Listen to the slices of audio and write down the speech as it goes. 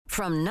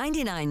From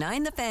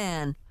 99.9 The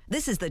Fan,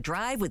 this is The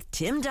Drive with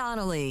Tim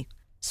Donnelly.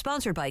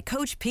 Sponsored by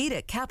Coach Pete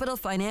at Capital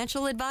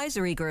Financial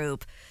Advisory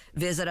Group.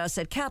 Visit us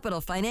at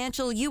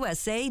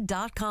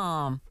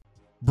capitalfinancialusa.com.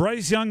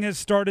 Bryce Young has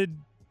started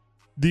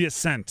the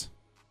ascent.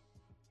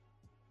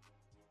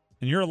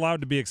 And you're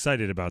allowed to be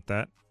excited about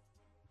that.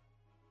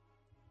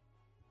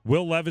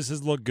 Will Levis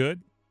has looked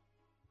good.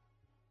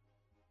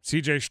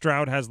 C.J.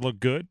 Stroud has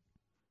looked good.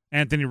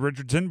 Anthony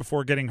Richardson,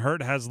 before getting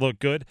hurt, has looked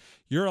good.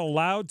 You're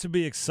allowed to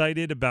be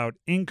excited about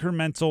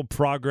incremental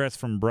progress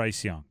from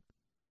Bryce Young.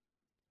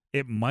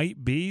 It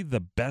might be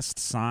the best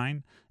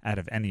sign out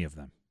of any of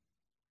them.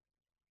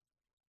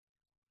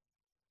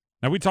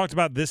 Now, we talked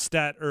about this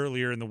stat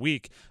earlier in the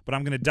week, but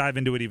I'm going to dive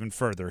into it even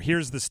further.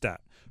 Here's the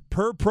stat.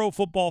 Per Pro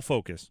Football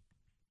Focus,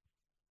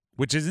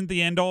 which isn't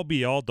the end-all,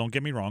 be-all, don't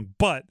get me wrong,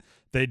 but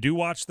they do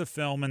watch the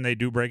film and they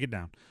do break it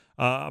down.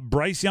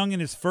 Bryce Young in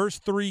his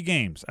first 3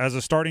 games as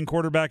a starting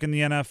quarterback in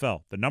the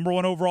NFL, the number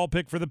 1 overall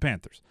pick for the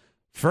Panthers.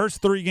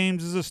 First 3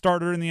 games as a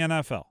starter in the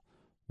NFL.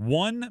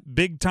 1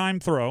 big-time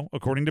throw,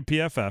 according to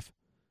PFF.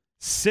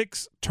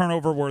 6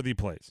 turnover-worthy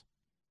plays.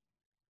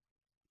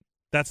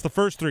 That's the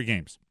first 3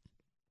 games.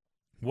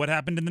 What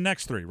happened in the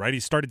next 3, right? He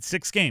started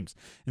 6 games.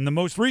 In the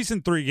most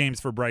recent 3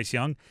 games for Bryce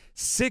Young,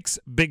 6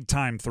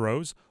 big-time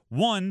throws,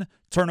 1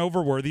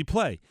 turnover-worthy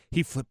play.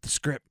 He flipped the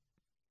script.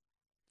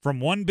 From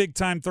 1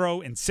 big-time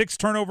throw and 6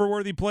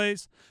 turnover-worthy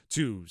plays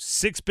to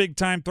 6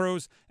 big-time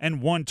throws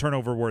and 1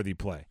 turnover-worthy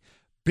play.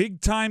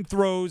 Big-time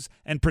throws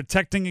and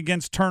protecting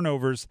against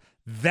turnovers,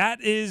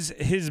 that is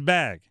his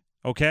bag,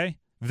 okay?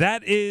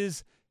 That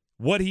is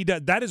what he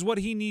does. That is what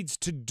he needs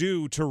to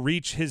do to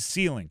reach his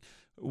ceiling.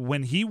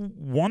 When he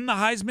won the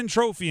Heisman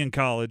Trophy in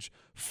college,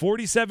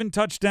 47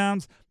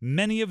 touchdowns,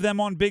 many of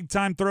them on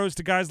big-time throws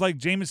to guys like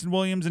Jamison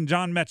Williams and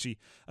John Mechie,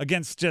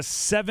 against just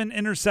 7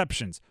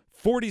 interceptions.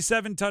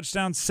 47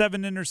 touchdowns,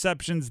 7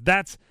 interceptions.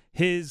 That's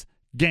his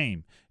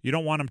game. You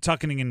don't want him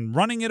tucking and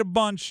running it a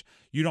bunch.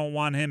 You don't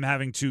want him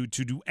having to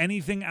do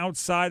anything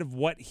outside of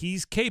what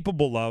he's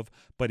capable of,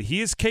 but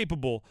he is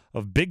capable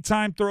of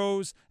big-time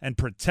throws and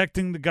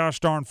protecting the gosh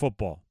darn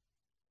football.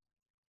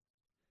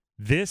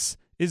 This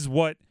is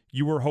what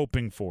you were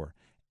hoping for.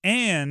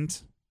 And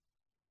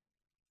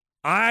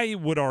I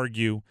would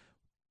argue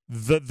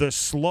the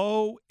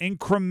slow,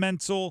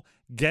 incremental,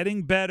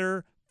 getting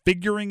better,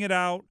 figuring it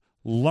out,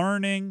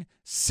 learning,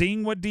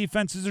 seeing what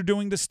defenses are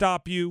doing to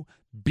stop you,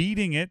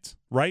 beating it,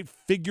 right?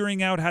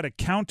 Figuring out how to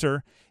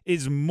counter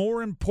is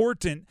more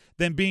important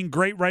than being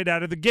great right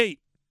out of the gate,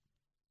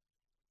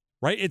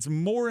 right? It's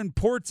more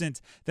important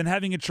than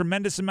having a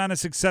tremendous amount of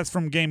success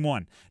from game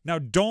 1. Now,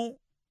 don't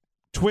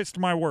twist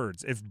my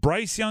words. If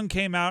Bryce Young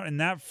came out in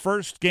that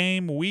first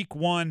game, week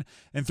 1,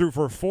 and threw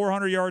for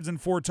 400 yards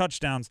and 4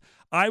 touchdowns,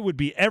 I would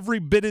be every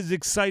bit as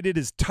excited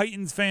as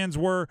Titans fans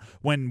were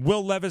when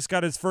Will Levis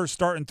got his first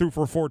start and threw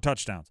for 4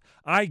 touchdowns.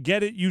 I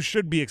get it. You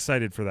should be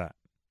excited for that.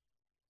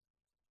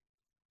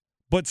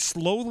 But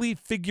slowly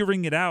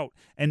figuring it out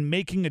and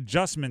making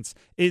adjustments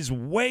is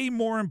way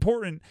more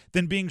important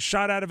than being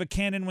shot out of a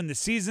cannon when the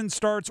season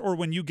starts or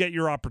when you get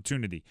your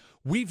opportunity.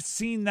 We've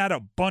seen that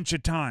a bunch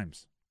of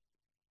times.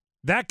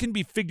 That can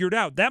be figured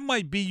out. That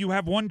might be you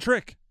have one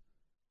trick.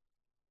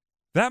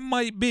 That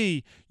might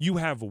be you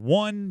have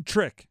one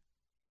trick.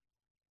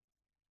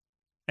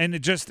 And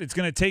it's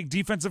going to take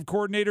defensive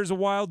coordinators a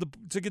while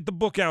to get the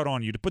book out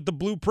on you, to put the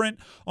blueprint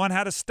on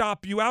how to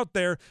stop you out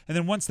there. And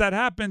then once that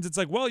happens, it's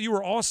like, well, you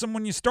were awesome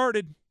when you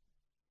started.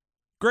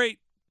 Great.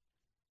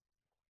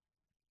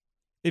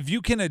 If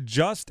you can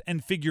adjust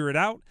and figure it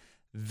out,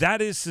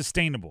 that is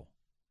sustainable.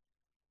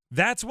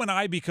 That's when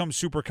I become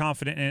super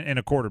confident in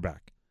a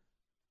quarterback.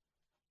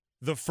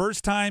 The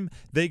first time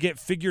they get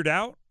figured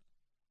out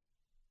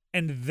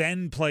and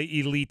then play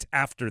elite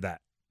after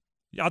that.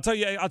 I'll tell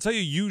you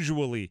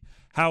usually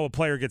how a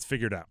player gets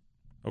figured out,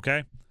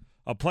 okay?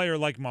 A player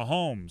like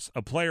Mahomes,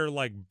 a player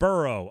like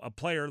Burrow, a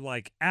player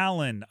like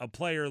Allen, a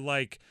player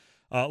like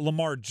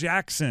Lamar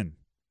Jackson,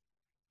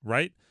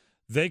 right?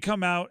 They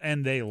come out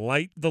and they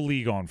light the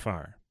league on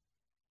fire.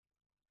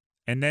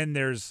 And then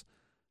there's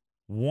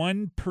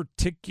one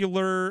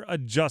particular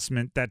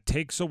adjustment that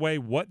takes away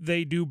what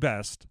they do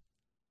best,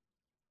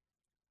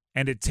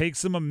 and it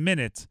takes them a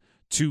minute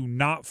to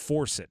not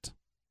force it.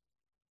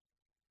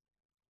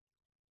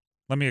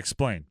 Let me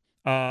explain.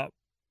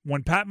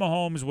 When Pat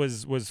Mahomes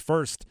was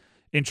first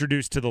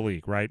introduced to the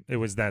league, right? It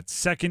was that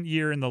second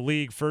year in the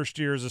league, first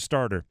year as a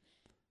starter.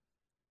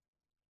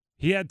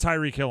 He had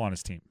Tyreek Hill on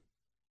his team.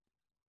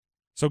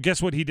 So guess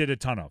what he did a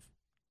ton of?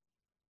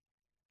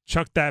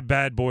 Chuck that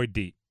bad boy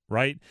deep,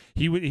 right?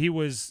 He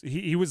was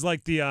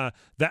like the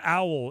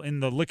owl in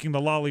the licking the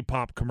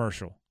lollipop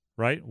commercial,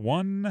 right?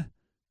 1,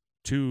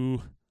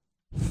 2,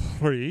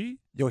 3.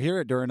 You'll hear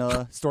it during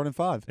Storm and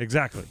 5.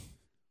 Exactly.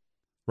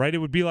 Right? It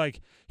would be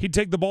like he'd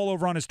take the ball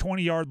over on his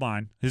 20-yard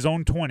line, his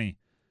own 20,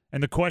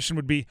 and the question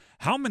would be,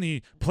 how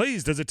many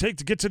plays does it take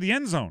to get to the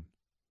end zone?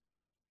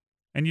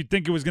 And you'd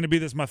think it was going to be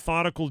this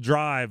methodical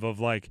drive of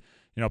like,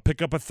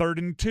 Pick up a 3rd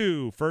and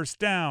 2, first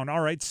down.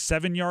 All right,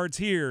 7 yards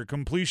here,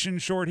 completion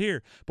short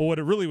here. But what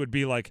it really would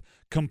be like,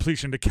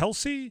 completion to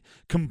Kelsey,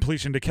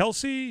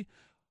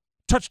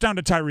 touchdown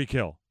to Tyreek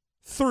Hill.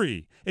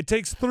 3. It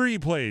takes 3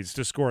 plays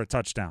to score a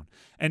touchdown.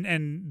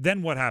 And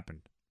then what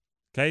happened?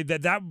 Okay,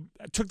 that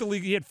took the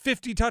league. He had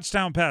 50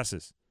 touchdown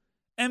passes.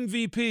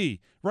 MVP,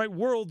 right?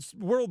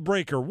 World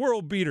breaker,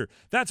 world beater.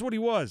 That's what he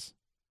was.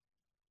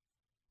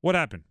 What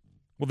happened?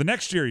 Well, the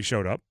next year he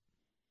showed up.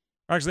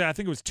 Actually, I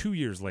think it was 2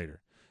 years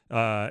later,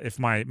 if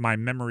my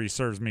memory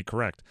serves me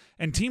correct.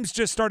 And teams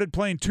just started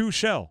playing 2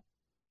 shell,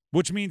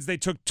 which means they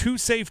took 2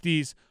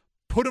 safeties,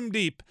 put them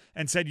deep,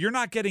 and said, you're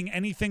not getting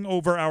anything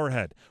over our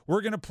head.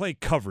 We're going to play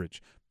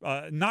coverage.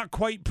 Not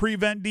quite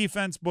prevent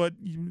defense, but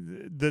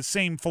the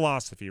same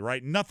philosophy,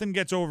 right? Nothing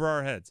gets over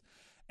our heads.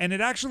 And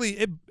it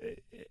actually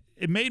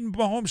it made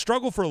Mahomes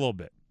struggle for a little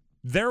bit.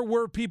 There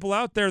were people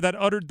out there that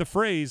uttered the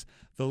phrase,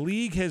 the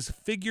league has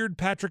figured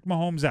Patrick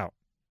Mahomes out.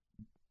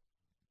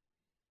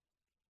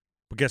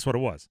 But guess what it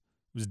was?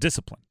 It was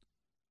discipline,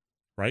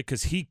 right?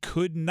 Because he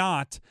could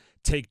not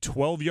take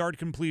 12-yard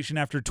completion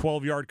after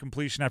 12-yard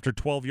completion after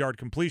 12-yard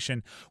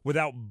completion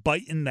without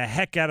biting the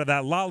heck out of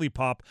that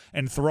lollipop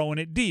and throwing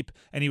it deep.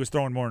 And he was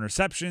throwing more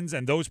interceptions,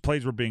 and those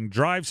plays were being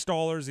drive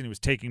stallers, and he was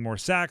taking more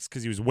sacks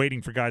because he was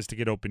waiting for guys to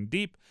get open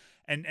deep.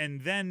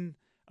 And then,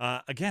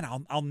 again,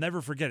 I'll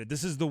never forget it.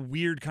 This is the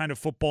weird kind of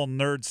football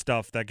nerd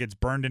stuff that gets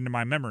burned into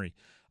my memory.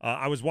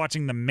 I was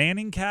watching the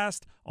Manning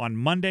cast on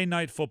Monday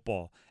Night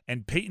Football,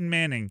 and Peyton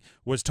Manning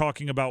was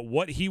talking about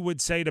what he would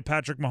say to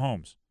Patrick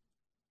Mahomes.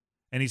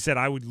 And he said,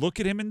 I would look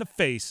at him in the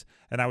face,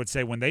 and I would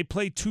say, when they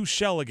play 2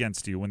 shell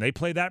against you, when they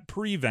play that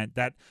prevent,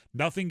 that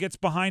nothing gets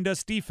behind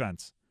us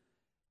defense,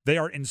 they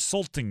are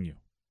insulting you.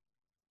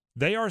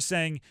 They are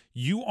saying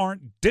you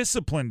aren't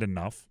disciplined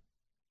enough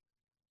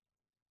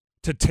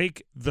to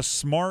take the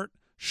smart,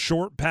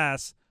 short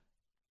pass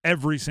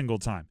every single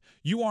time.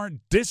 You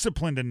aren't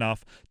disciplined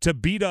enough to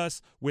beat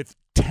us with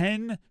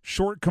 10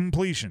 short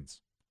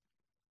completions,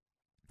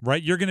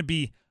 right? You're going to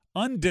be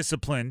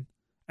undisciplined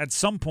at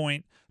some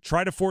point,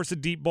 try to force a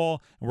deep ball,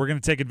 and we're going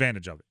to take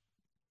advantage of it.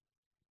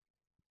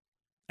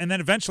 And then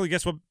eventually,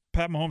 guess what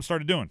Pat Mahomes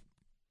started doing?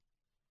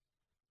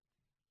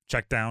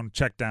 Check down,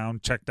 check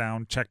down, check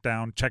down, check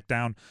down, check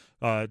down.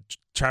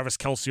 Travis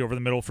Kelce over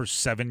the middle for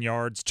 7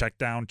 yards. Check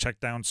down,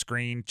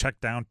 screen,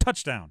 check down,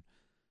 touchdown.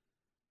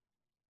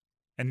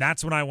 And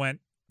that's when I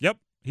went, yep,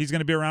 he's going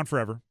to be around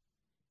forever.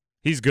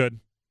 He's good.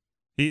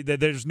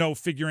 There's no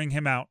figuring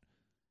him out,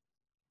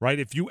 right?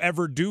 If you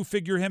ever do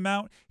figure him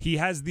out, he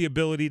has the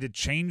ability to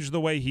change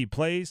the way he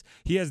plays.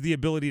 He has the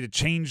ability to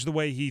change the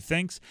way he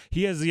thinks.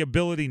 He has the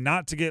ability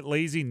not to get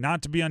lazy,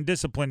 not to be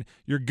undisciplined.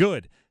 You're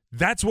good.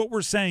 That's what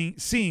we're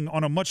seeing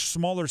on a much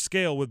smaller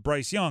scale with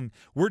Bryce Young.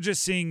 We're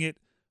just seeing it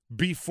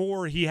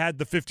before he had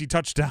the 50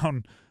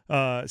 touchdown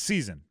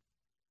season.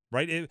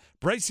 Right?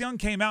 Bryce Young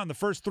came out in the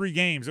first 3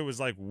 games. It was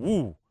like,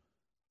 woo,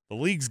 the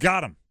league's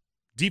got him.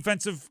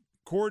 Defensive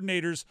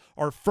coordinators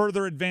are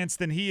further advanced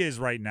than he is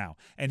right now.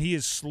 And he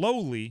is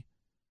slowly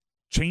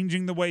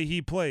changing the way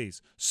he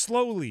plays,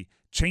 slowly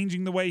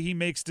changing the way he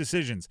makes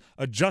decisions,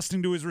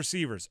 adjusting to his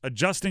receivers,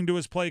 adjusting to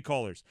his play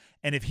callers.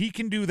 And if he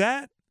can do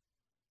that,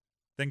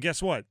 then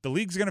guess what? The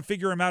league's going to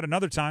figure him out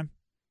another time.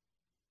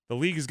 The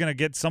league is going to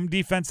get some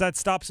defense that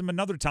stops him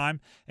another time,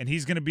 and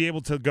he's going to be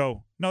able to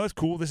go, no, that's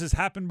cool. This has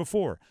happened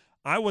before.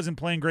 I wasn't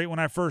playing great when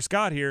I first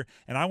got here,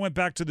 and I went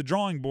back to the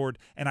drawing board,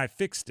 and I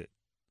fixed it.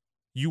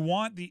 You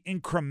want the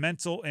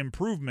incremental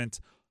improvement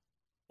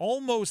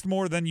almost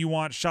more than you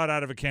want shot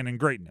out of a cannon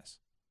greatness.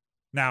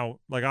 Now,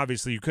 like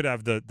obviously you could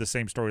have the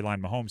same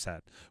storyline Mahomes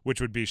had,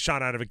 which would be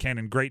shot out of a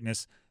cannon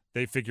greatness.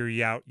 They figure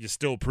you out. You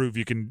still prove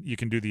you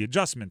can do the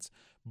adjustments.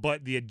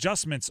 But the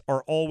adjustments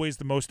are always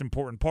the most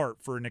important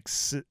part for an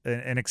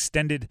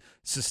extended,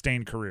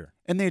 sustained career.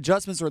 And the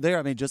adjustments are there.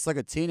 I mean, just like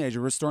a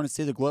teenager, we're starting to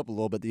see the glow up a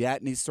little bit. The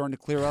acne's starting to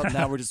clear up.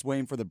 Now we're just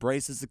waiting for the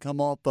braces to come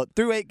off. But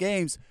through 8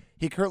 games,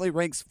 he currently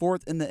ranks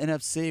 4th in the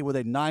NFC with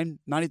a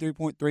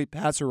 93.3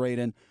 passer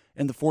rating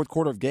in the 4th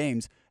quarter of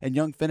games. And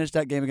Young finished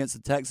that game against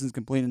the Texans,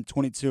 completing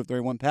 22 of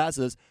 31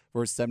 passes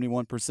for a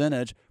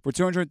 71% for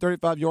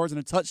 235 yards and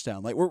a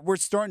touchdown. Like we're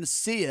starting to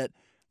see it.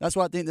 That's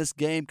why I think this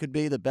game could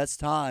be the best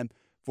time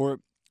for.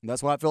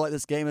 That's why I feel like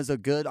this game is a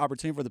good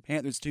opportunity for the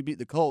Panthers to beat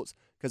the Colts,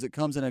 because it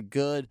comes in a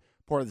good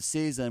part of the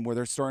season where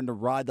they're starting to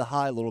ride the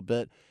high a little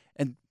bit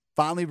and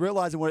finally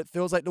realizing what it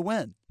feels like to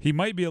win. He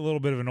might be a little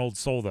bit of an old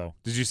soul, though.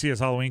 Did you see his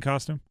Halloween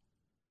costume?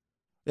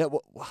 Yeah,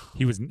 well,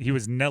 he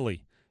was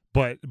Nelly,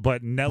 but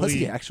Nelly. Was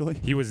he actually?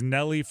 He was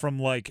Nelly from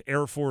like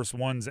Air Force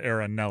One's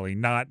era Nelly,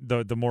 not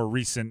the more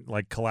recent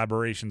like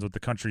collaborations with the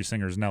country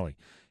singers Nelly.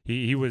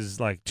 He was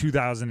like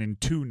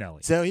 2002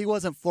 Nelly. So he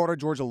wasn't Florida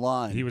Georgia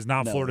Line. He was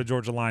not Nelly. Florida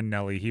Georgia Line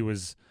Nelly. He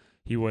was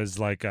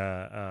like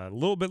a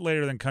little bit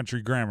later than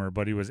Country Grammar,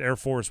 but he was Air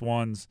Force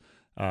One's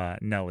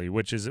Nelly,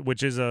 which is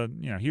a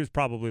he was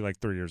probably like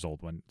 3 years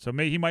old when. So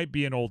he might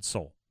be an old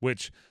soul.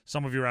 Which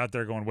some of you are out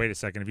there going, wait a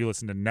second, if you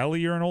listen to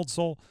Nelly, you're an old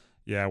soul.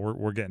 Yeah,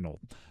 we're getting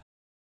old.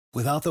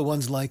 Without the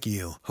ones like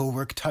you, who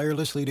work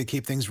tirelessly to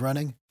keep things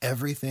running,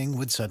 everything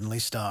would suddenly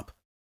stop.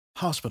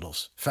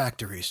 Hospitals,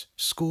 factories,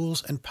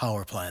 schools, and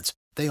power plants,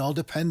 they all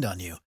depend on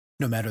you.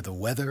 No matter the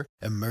weather,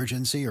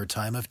 emergency, or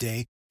time of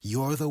day,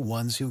 you're the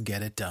ones who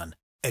get it done.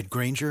 At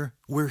Grainger,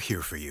 we're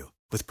here for you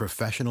with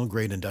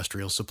professional-grade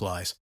industrial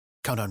supplies.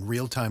 Count on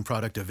real-time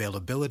product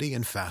availability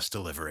and fast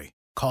delivery.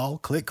 Call,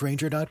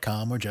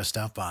 clickgrainger.com, or just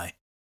stop by.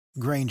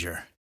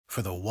 Grainger,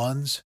 for the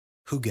ones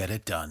who get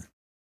it done.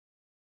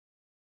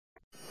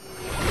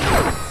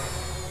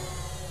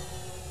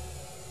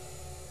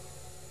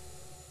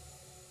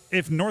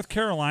 If North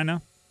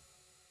Carolina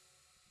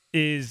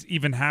is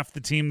even half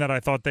the team that I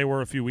thought they were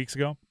a few weeks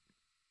ago,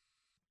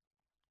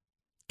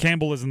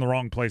 Campbell is in the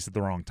wrong place at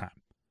the wrong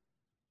time.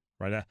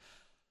 Right?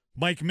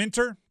 Mike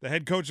Minter, the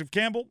head coach of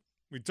Campbell,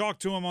 we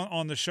talked to him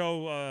on the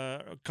show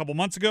a couple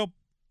months ago.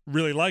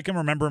 Really like him.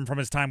 Remember him from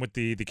his time with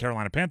the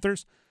Carolina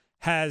Panthers.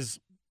 Has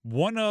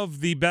one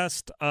of the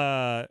best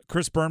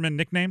Chris Berman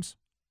nicknames.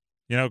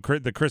 You know,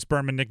 the Chris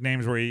Berman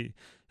nicknames where he,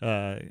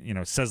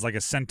 says like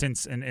a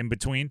sentence in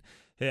between.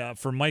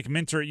 For Mike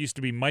Minter, it used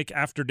to be Mike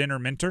After Dinner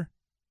Minter,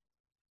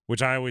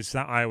 which I always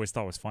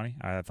thought was funny.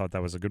 I thought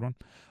that was a good one.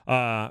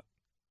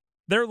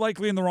 They're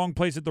likely in the wrong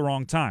place at the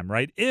wrong time,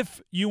 right?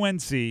 If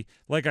UNC,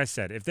 like I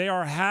said, if they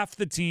are half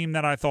the team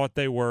that I thought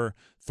they were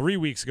 3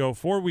 weeks ago,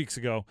 4 weeks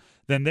ago,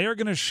 then they are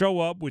going to show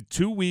up with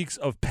 2 weeks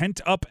of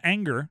pent-up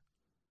anger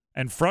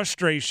and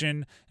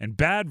frustration and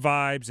bad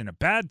vibes and a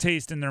bad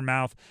taste in their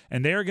mouth,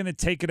 and they are going to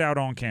take it out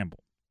on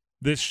Campbell.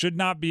 This should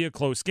not be a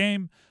close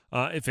game.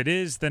 If it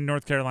is, then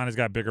North Carolina's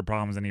got bigger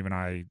problems than even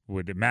I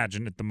would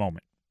imagine at the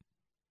moment.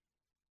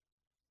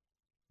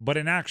 But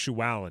in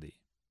actuality,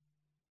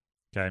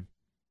 okay,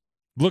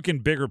 looking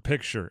bigger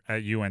picture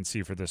at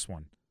UNC for this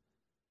one,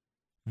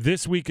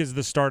 this week is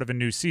the start of a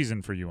new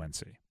season for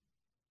UNC.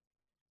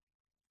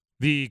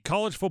 The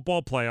college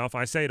football playoff,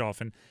 I say it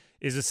often,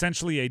 is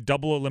essentially a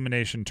double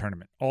elimination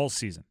tournament all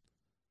season.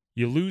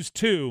 You lose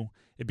 2,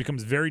 it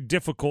becomes very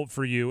difficult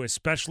for you,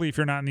 especially if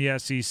you're not in the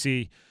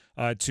SEC,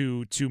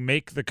 to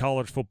make the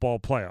college football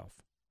playoff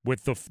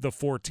with the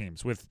 4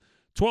 teams. With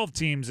 12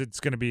 teams, it's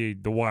going to be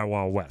the Wild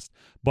Wild West.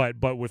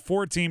 But with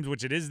 4 teams,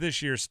 which it is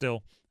this year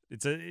still,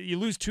 you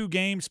lose 2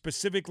 games,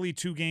 specifically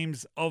 2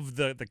 games of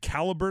the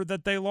caliber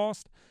that they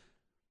lost,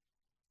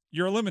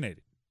 you're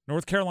eliminated.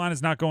 North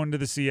Carolina's not going to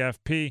the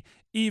CFP,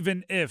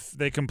 even if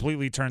they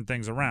completely turn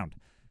things around.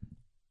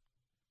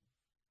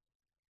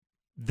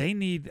 They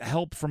need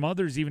help from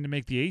others even to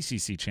make the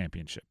ACC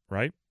championship,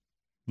 right?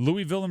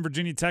 Louisville and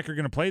Virginia Tech are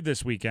going to play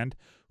this weekend.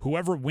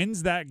 Whoever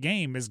wins that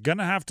game is going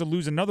to have to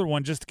lose another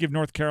one just to give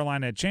North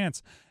Carolina a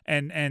chance.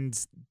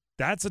 And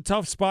that's a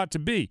tough spot to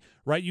be,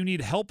 right? You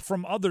need help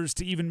from others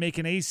to even make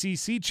an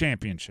ACC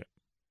championship.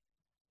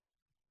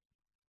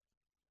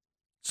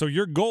 So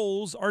your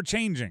goals are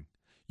changing.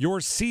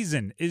 Your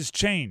season is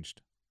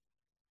changed.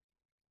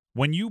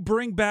 When you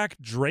bring back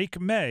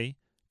Drake May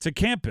to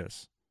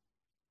campus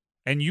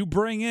and you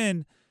bring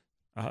in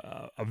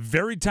a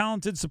very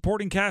talented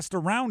supporting cast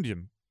around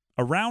him,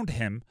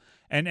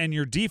 and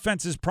your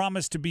defense is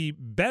promised to be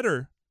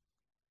better,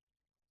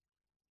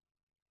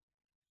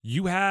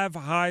 you have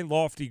high,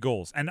 lofty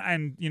goals.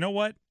 And you know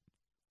what?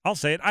 I'll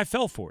say it. I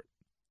fell for it,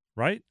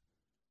 right?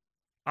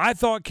 I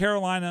thought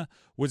Carolina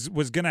was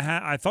going to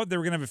have – I thought they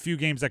were going to have a few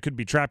games that could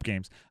be trap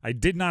games. I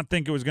did not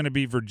think it was going to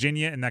be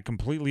Virginia, and that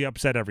completely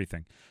upset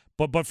everything.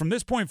 But from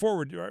this point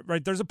forward,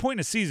 right, there's a point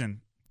in a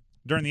season,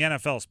 during the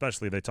NFL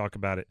especially, they talk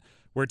about it,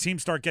 where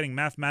teams start getting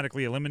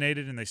mathematically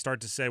eliminated and they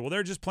start to say, well,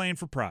 they're just playing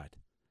for pride.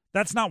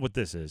 That's not what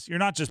this is. You're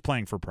not just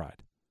playing for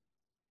pride.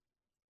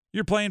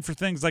 You're playing for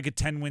things like a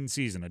 10-win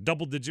season, a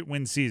double-digit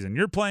win season.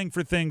 You're playing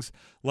for things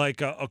like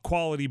a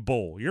quality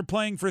bowl. You're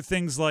playing for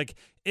things like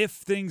if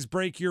things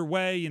break your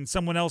way and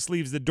someone else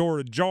leaves the door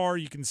ajar,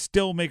 you can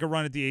still make a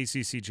run at the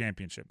ACC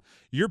championship.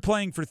 You're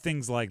playing for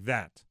things like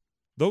that.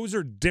 Those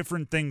are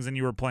different things than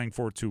you were playing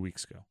for 2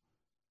 weeks ago.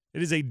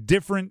 It is a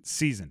different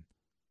season.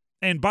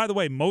 And by the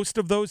way, most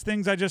of those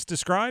things I just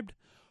described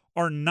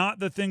are not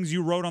the things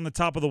you wrote on the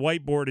top of the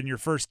whiteboard in your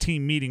first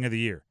team meeting of the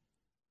year.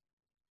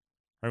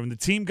 Right, when the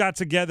team got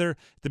together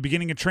at the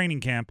beginning of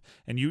training camp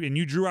and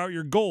you drew out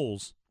your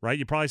goals, right?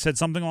 You probably said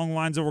something along the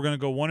lines of we're going to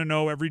go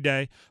 1-0 every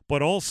day,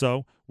 but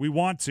also we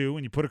want to,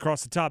 and you put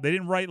across the top. They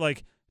didn't write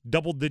like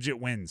double-digit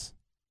wins.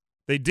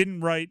 They didn't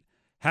write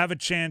have a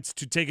chance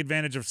to take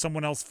advantage of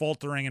someone else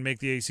faltering and make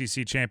the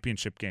ACC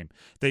championship game.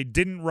 They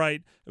didn't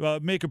write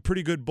make a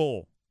pretty good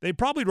bowl. They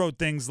probably wrote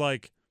things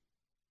like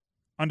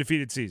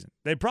undefeated season.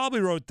 They probably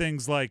wrote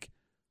things like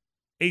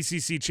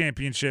ACC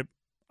championship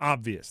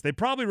obvious. They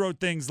probably wrote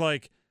things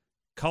like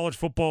college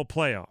football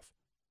playoff,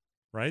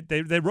 right?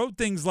 They wrote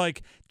things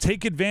like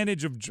take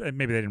advantage of,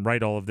 maybe they didn't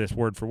write all of this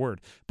word for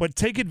word, but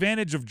take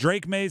advantage of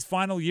Drake May's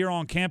final year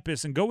on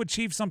campus and go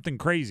achieve something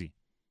crazy.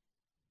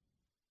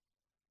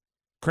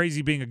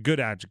 Crazy being a good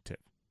adjective.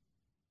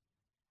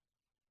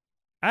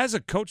 As a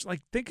coach,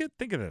 like think of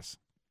this.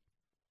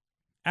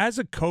 As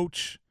a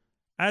coach,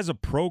 as a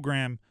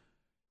program,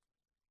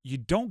 you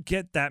don't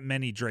get that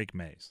many Drake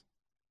Mays.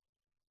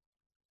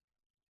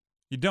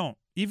 You don't.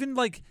 Even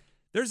like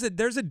there's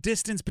a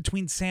distance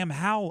between Sam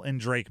Howell and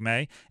Drake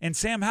May, and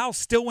Sam Howell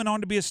still went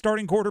on to be a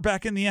starting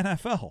quarterback in the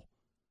NFL.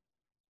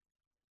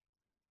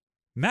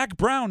 Mac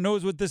Brown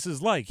knows what this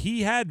is like.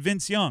 He had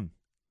Vince Young.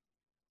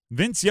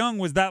 Vince Young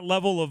was that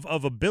level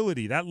of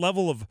ability, that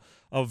level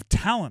of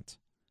talent.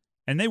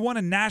 And they won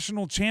a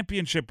national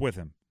championship with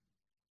him.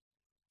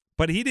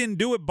 But he didn't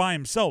do it by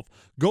himself.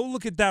 Go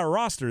look at that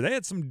roster. They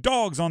had some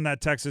dogs on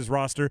that Texas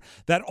roster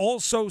that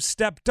also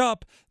stepped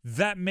up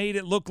that made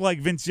it look like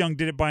Vince Young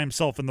did it by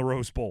himself in the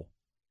Rose Bowl.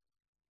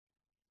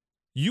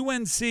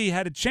 UNC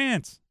had a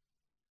chance.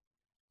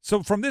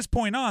 So from this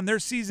point on, their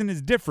season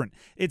is different.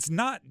 It's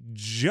not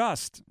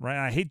just, right?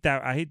 I hate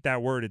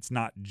that word, it's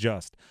not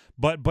just.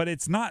 But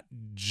it's not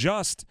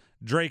just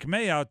Drake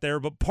May out there,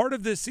 but part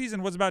of this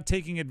season was about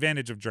taking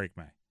advantage of Drake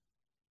May.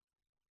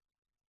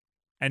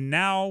 And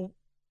now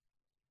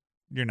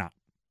you're not.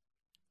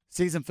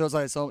 Season feels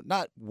like it's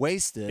not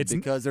wasted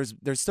because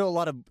there's still a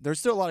lot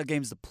of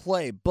games to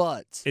play,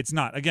 but it's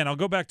not. Again, I'll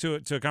go back to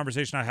a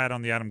conversation I had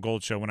on the Adam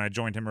Gold show when I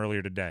joined him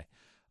earlier today.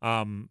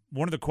 One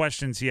of the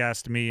questions he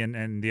asked me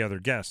and the other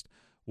guest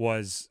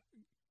was,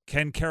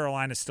 can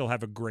Carolina still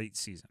have a great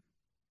season?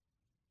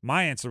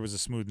 My answer was a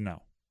smooth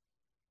no.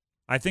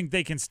 I think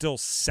they can still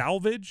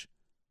salvage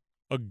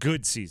a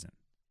good season,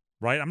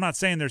 right? I'm not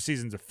saying their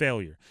season's a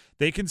failure.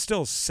 They can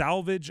still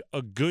salvage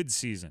a good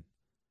season.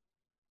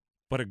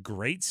 But a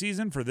great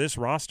season for this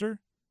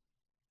roster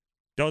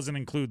doesn't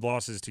include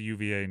losses to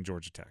UVA and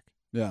Georgia Tech.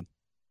 Yeah.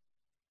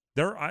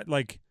 There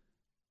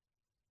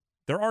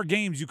are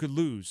games you could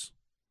lose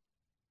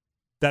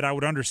that I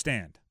would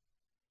understand.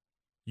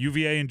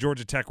 UVA and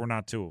Georgia Tech were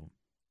not two of them.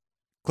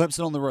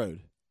 Clemson on the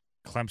road.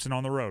 Clemson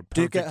on the road.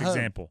 Duke Perfect at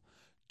example. Home.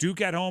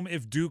 Duke at home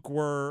if Duke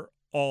were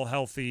all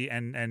healthy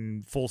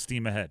and full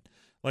steam ahead.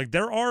 Like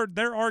there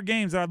are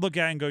games that I'd look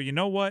at and go, you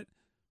know what?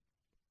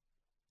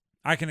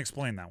 I can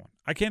explain that one.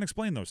 I can't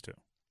explain those two.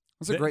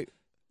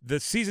 The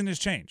season has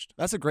changed.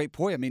 That's a great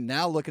point. I mean,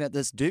 now looking at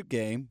this Duke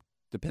game,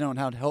 depending on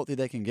how healthy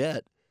they can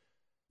get.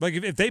 Like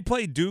if they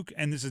play Duke,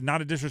 and this is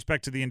not a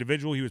disrespect to the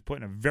individual, he was put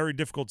in a very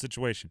difficult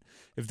situation.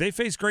 If they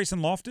face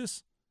Grayson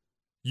Loftus,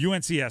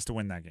 UNC has to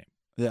win that game.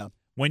 Yeah.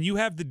 When you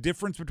have the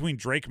difference between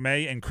Drake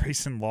May and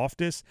Grayson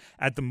Loftus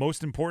at the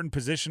most important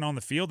position on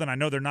the field, and I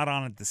know they're not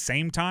on at the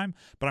same time,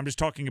 but I'm just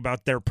talking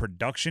about their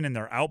production and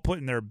their output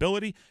and their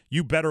ability,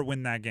 you better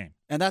win that game.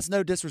 And that's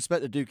no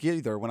disrespect to Duke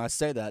either when I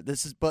say that.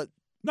 This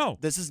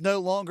is no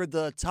longer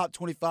the top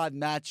 25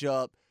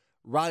 matchup,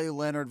 Riley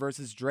Leonard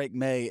versus Drake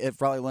May,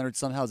 if Riley Leonard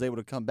somehow is able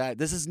to come back.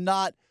 This is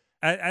not.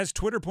 As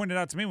Twitter pointed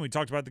out to me when we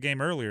talked about the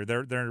game earlier,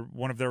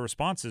 one of their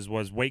responses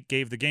was Wake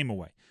gave the game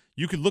away.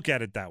 You could look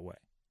at it that way.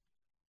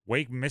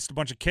 Wake missed a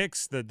bunch of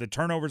kicks. The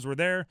turnovers were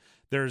there.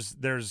 There's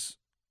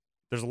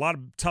a lot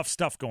of tough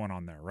stuff going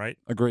on there, right?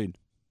 Agreed.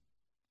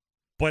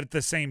 But at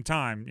the same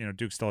time,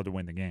 Duke still had to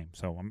win the game,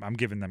 so I'm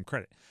giving them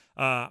credit.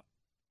 I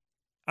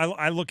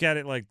look at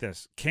it like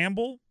this: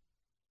 Campbell,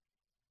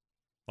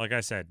 like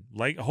I said,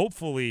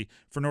 hopefully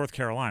for North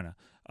Carolina,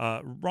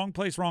 wrong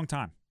place, wrong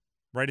time.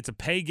 Right, it's a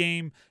pay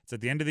game. It's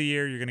at the end of the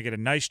year. You're going to get a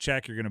nice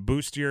check. You're going to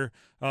boost your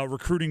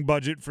recruiting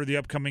budget for the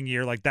upcoming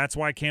year. Like, that's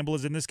why Campbell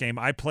is in this game.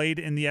 I played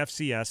in the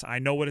FCS. I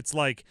know what it's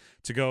like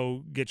to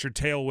go get your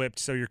tail whipped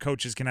so your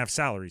coaches can have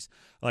salaries.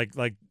 Like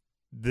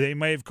they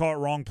may have caught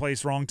wrong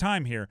place, wrong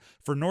time here.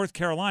 For North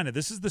Carolina,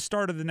 this is the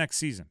start of the next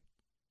season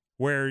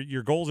where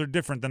your goals are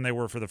different than they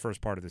were for the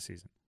first part of the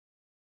season.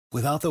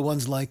 Without the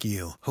ones like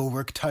you who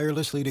work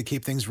tirelessly to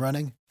keep things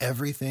running,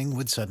 everything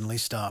would suddenly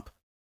stop.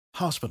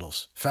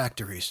 Hospitals,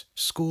 factories,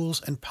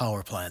 schools, and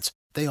power plants,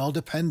 they all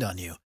depend on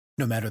you.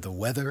 No matter the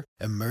weather,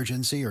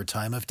 emergency, or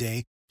time of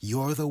day,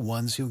 you're the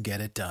ones who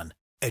get it done.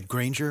 At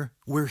Grainger,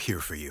 we're here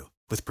for you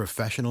with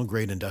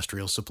professional-grade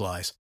industrial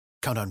supplies.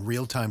 Count on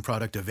real-time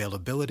product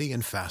availability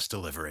and fast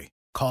delivery.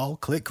 Call,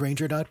 click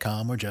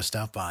Grainger.com, or just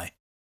stop by.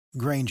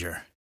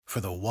 Grainger,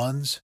 for the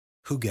ones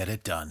who get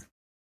it done.